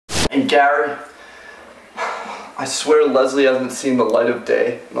And Gary, I swear Leslie hasn't seen the light of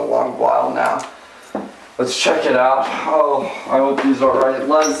day in a long while now. Let's check it out. Oh, I hope he's alright.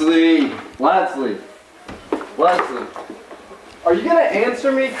 Leslie! Leslie! Leslie! Are you gonna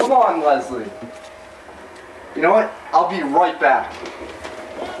answer me? Come on, Leslie. You know what? I'll be right back.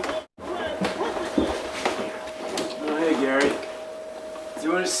 Oh, hey, Gary. Do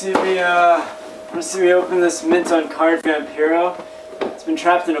you want to see me open this mint on card vampiro? It's been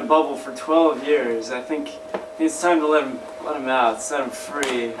trapped in a bubble for 12 years. I think it's time to let him out, set him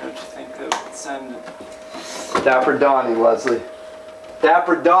free. Don't you think that it's time to... Dapper Donnie, Leslie.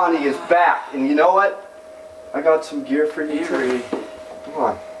 Dapper Donnie is back, and you know what? I got some gear for you. Avery. Come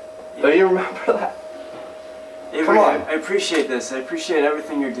on. Don't you remember that? Avery, come on. I appreciate this. I appreciate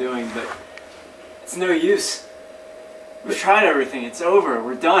everything you're doing, but it's no use. We've tried everything. It's over.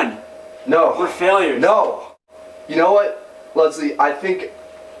 We're done. No. We're failures. No. You know what, Leslie? I think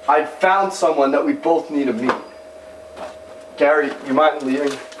I found someone that we both need to meet. Gary, you mind leaving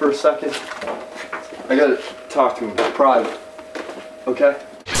for a second? I gotta talk to him private. Okay?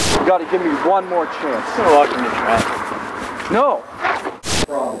 You gotta give me one more chance. I'm gonna walk into traffic. No!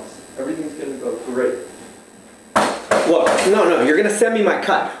 Promise. Everything's gonna go great. Look, no, you're gonna send me my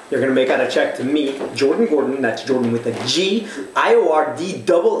cut. You're gonna make out a check to me, Jordan Gordon, that's Jordan with a G,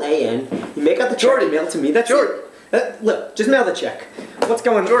 IORDAAN. You make out the check and mail it to me, that's Jordan. Look, just mail the check. What's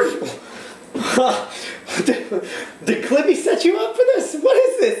going on, Jordan? Did Clippy set you up for this? What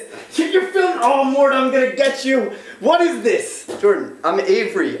is this? You're feeling, oh, Mort, I'm gonna get you. What is this? Jordan, I'm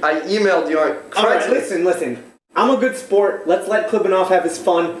Avery. I emailed you on Craigslist. Alright, listen. I'm a good sport. Let's let Klibanov have his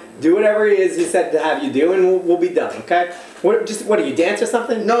fun. Do whatever he said to have you do, and we'll be done, okay? What do you dance or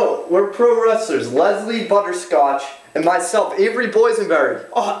something? No, we're pro wrestlers. Leslie Butterscotch and myself, Avery Boysenberry.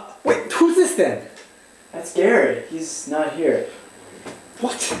 Oh, wait, who's this then? That's Gary. He's not here.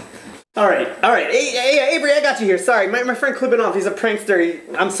 What? Alright. Hey, Avery, I got you here. Sorry, my friend Klibanov, he's a prankster.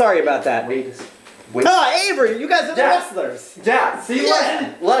 I'm sorry about that. Wait. Oh, Avery, you guys are the wrestlers. Yeah, see,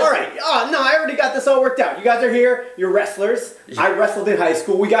 yeah. Leslie. Alright, oh, no, I already got this all worked out. You guys are here, you're wrestlers. I wrestled in high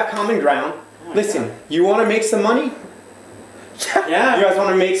school, we got common ground. Listen, you want to make some money? Yeah. You guys want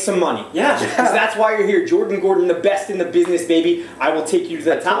to make some money? Yeah. Because that's why you're here. Jordan Gordon, the best in the business, baby. I will take you to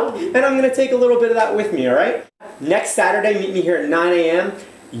the top, and I'm going to take a little bit of that with me, alright? Next Saturday, meet me here at 9 a.m.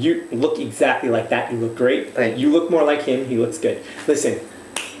 You look exactly like that. You look great. Thank you. You look more like him. He looks good. Listen,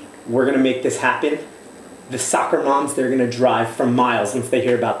 we're going to make this happen. The soccer moms, they're going to drive for miles once they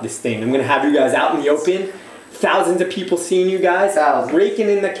hear about this thing. I'm going to have you guys out in the open. Thousands of people seeing you guys. Thousands. Raking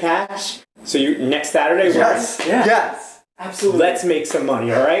in the cash. So next Saturday, yes. Yeah. Yes. Absolutely. Let's make some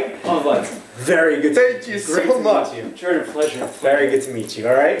money, all right? Oh, let's. Very good. Thank you so much. Meet you. Jordan, pleasure. Very good to meet you,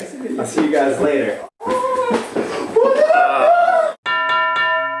 all right? I'll see you guys later.